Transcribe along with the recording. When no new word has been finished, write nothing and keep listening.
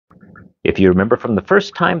If you remember from the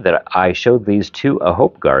first time that I showed these two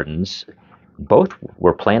Hope gardens, both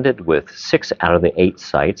were planted with 6 out of the 8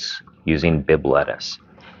 sites using Bib lettuce.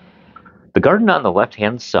 The garden on the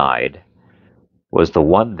left-hand side was the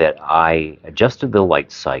one that I adjusted the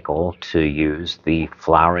light cycle to use the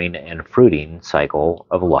flowering and fruiting cycle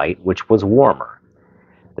of light, which was warmer.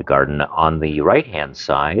 The garden on the right-hand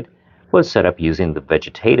side was set up using the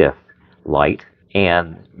vegetative light,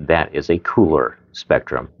 and that is a cooler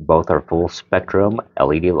spectrum. Both are full spectrum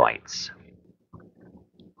LED lights.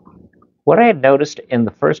 What I had noticed in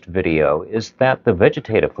the first video is that the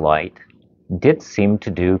vegetative light did seem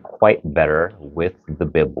to do quite better with the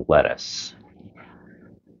Bib lettuce.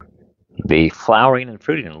 The flowering and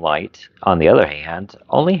fruiting light, on the other hand,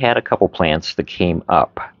 only had a couple plants that came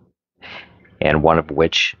up, and one of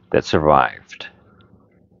which that survived.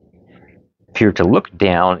 If you were to look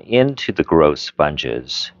down into the grow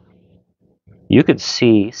sponges, you could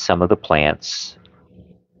see some of the plants.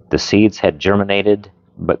 The seeds had germinated,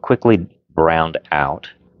 but quickly browned out.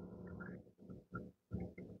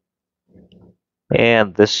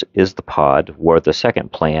 And this is the pod where the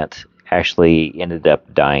second plant actually ended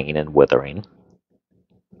up dying and withering.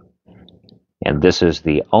 And this is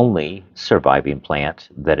the only surviving plant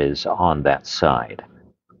that is on that side.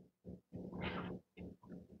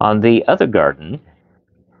 On the other garden,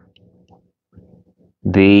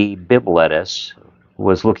 the Bib lettuce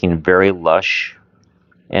was looking very lush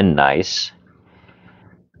and nice.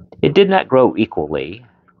 It did not grow equally.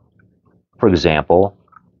 For example,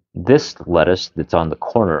 this lettuce that's on the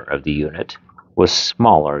corner of the unit was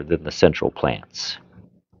smaller than the central plants.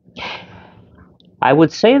 I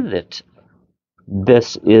would say that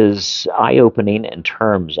this is eye-opening in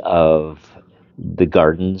terms of the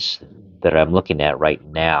gardens that I'm looking at right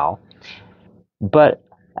now, but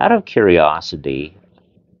out of curiosity,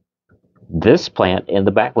 this plant in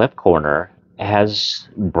the back left corner has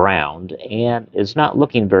browned and is not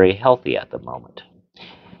looking very healthy at the moment.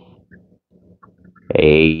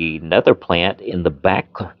 Another plant in the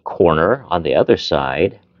back corner on the other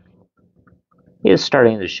side is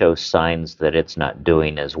starting to show signs that it's not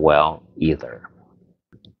doing as well either.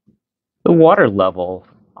 The water level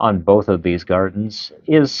on both of these gardens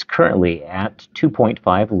is currently at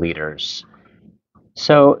 2.5 liters,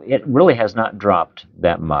 so it really has not dropped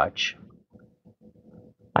that much.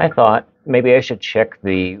 I thought maybe I should check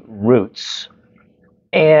the roots,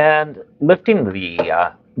 and lifting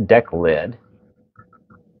the deck lid,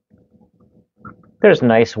 there's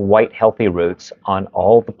nice white healthy roots on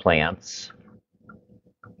all the plants.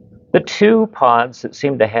 The two pods that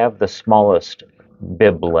seem to have the smallest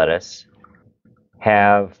Bib lettuce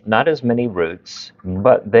have not as many roots,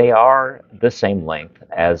 but they are the same length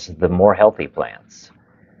as the more healthy plants.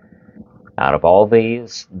 Out of all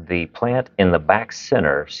these, the plant in the back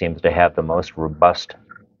center seems to have the most robust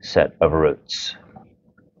set of roots.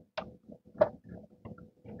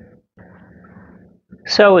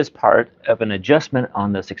 So as part of an adjustment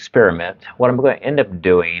on this experiment, what I'm going to end up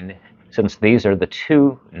doing, since these are the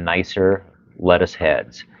two nicer lettuce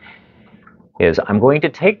heads, is I'm going to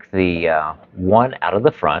take the one out of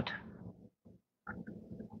the front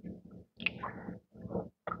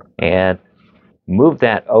and move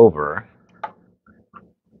that over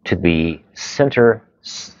to the center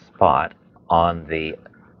spot on the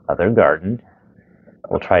other garden.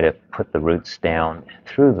 We'll try to put the roots down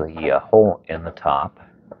through the hole in the top.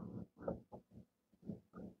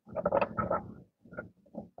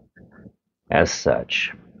 As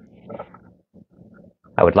such.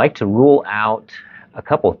 I would like to rule out a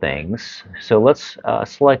couple things, so let's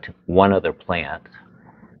select one other plant.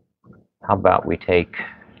 How about we take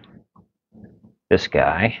this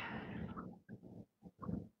guy,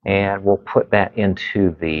 and we'll put that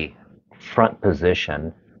into the front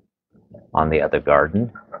position on the other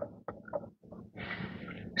garden.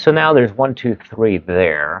 So now there's 1, 2, 3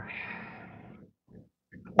 there,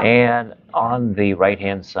 and on the right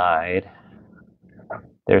hand side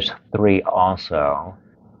there's 3 also.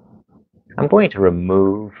 I'm going to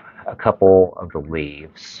remove a couple of the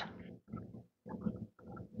leaves.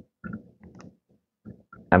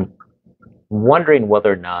 I'm wondering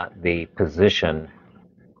whether or not the position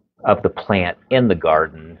of the plant in the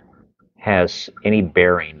garden has any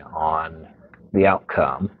bearing on the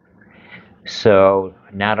outcome. So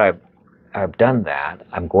now that I've done that,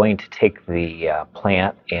 I'm going to take the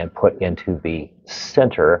plant and put into the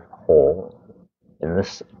center hole in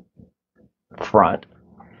this front.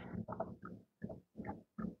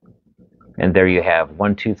 And there you have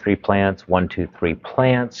 1, 2, 3 plants, 1, 2, 3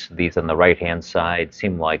 plants. These on the right hand side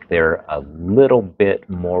seem like they're a little bit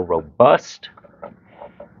more robust.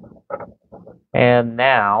 And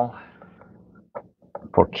now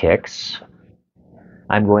For kicks,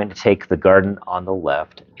 I'm going to take the garden on the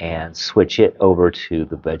left and switch it over to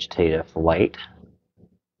the vegetative light,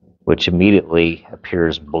 which immediately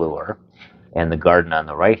appears bluer. And the garden on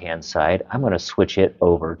the right-hand side, I'm going to switch it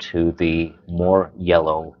over to the more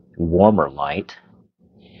yellow, warmer light.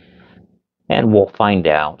 And we'll find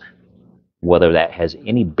out whether that has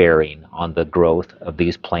any bearing on the growth of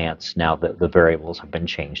these plants now that the variables have been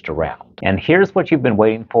changed around. And here's what you've been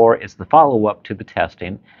waiting for, is the follow-up to the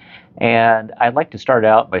testing. And I'd like to start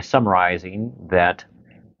out by summarizing that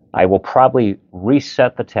I will probably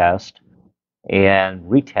reset the test and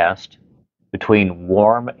retest between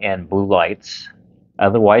warm and blue lights,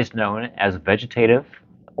 otherwise known as vegetative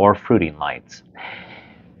or fruiting lights.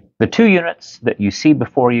 The two units that you see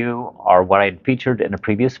before you are what I had featured in a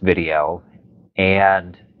previous video,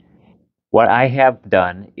 and what I have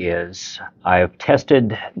done is I've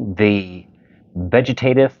tested the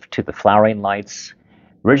vegetative to the flowering lights.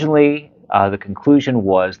 Originally, the conclusion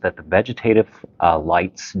was that the vegetative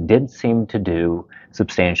lights did seem to do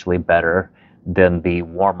substantially better than the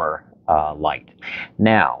warmer light.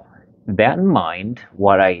 Now, that in mind,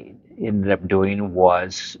 what I ended up doing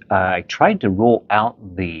was I tried to rule out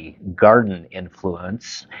the garden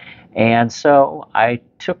influence, and so I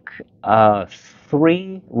took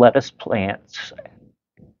 3 lettuce plants,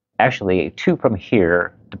 actually 2 from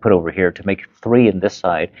here to put over here to make 3 on this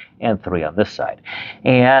side and 3 on this side.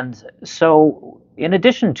 And so in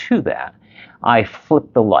addition to that, I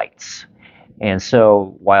flipped the lights. And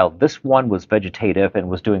so while this one was vegetative and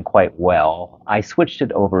was doing quite well, I switched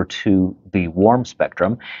it over to the warm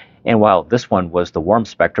spectrum. And while this one was the warm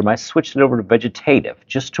spectrum, I switched it over to vegetative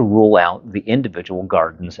just to rule out the individual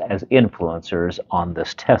gardens as influencers on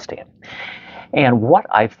this testing. And what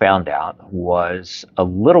I found out was a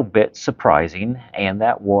little bit surprising, and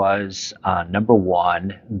that was number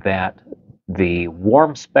one, that the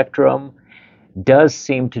warm spectrum does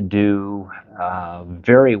seem to do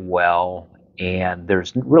very well, and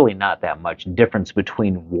there's really not that much difference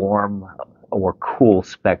between warm or cool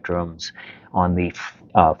spectrums on the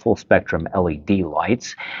full spectrum LED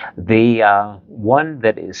lights. The one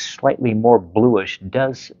that is slightly more bluish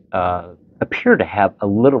does appear to have a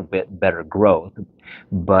little bit better growth,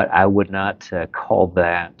 but I would not call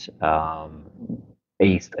that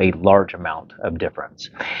a large amount of difference.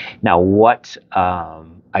 Now, what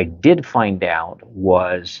I did find out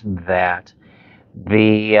was that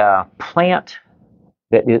the plant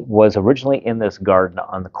that it was originally in this garden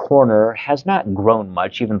on the corner has not grown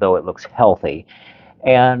much, even though it looks healthy.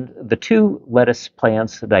 And the 2 lettuce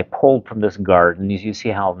plants that I pulled from this garden, as you see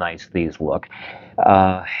how nice these look,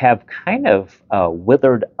 have kind of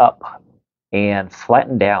withered up and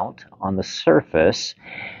flattened out on the surface.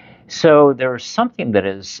 So there's something that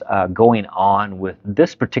is going on with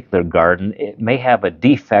this particular garden. It may have a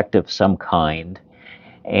defect of some kind.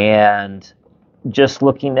 And just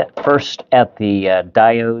looking at first at the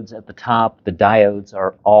diodes at the top, the diodes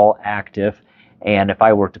are all active. And if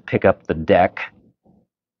I were to pick up the deck,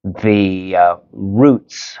 the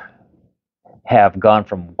roots have gone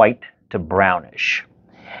from white to brownish.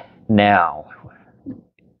 Now,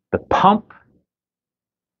 the pump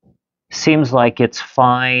seems like it's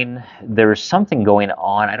fine. There's something going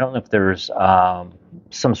on. I don't know if there's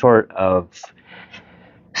some sort of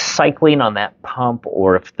cycling on that pump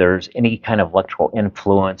or if there's any kind of electrical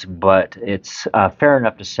influence, but it's fair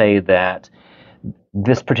enough to say that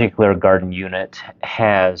this particular garden unit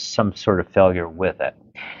has some sort of failure with it.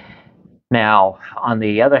 Now, on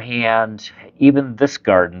the other hand, even this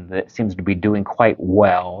garden that seems to be doing quite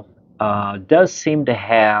well does seem to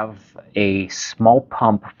have a small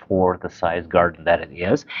pump for the size garden that it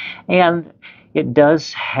is, and it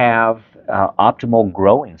does have optimal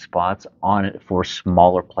growing spots on it for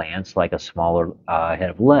smaller plants, like a smaller head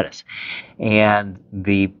of lettuce. And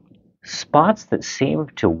the spots that seem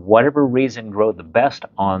to whatever reason grow the best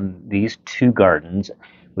on these 2 gardens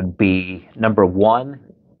would be number 1,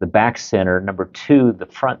 the back center, number 2, the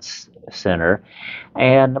front center,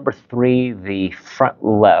 and number 3, the front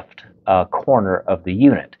left corner of the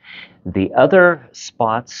unit. The other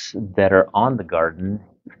spots that are on the garden,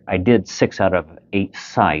 I did 6 out of 8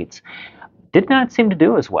 sites, did not seem to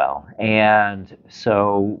do as well. And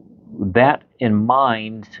so that in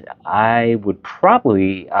mind, I would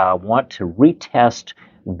probably want to retest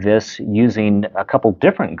this using a couple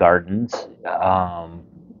different gardens,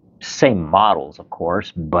 same models, of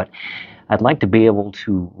course, but I'd like to be able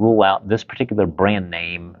to rule out this particular brand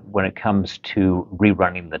name when it comes to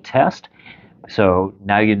rerunning the test. So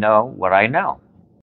now you know what I know.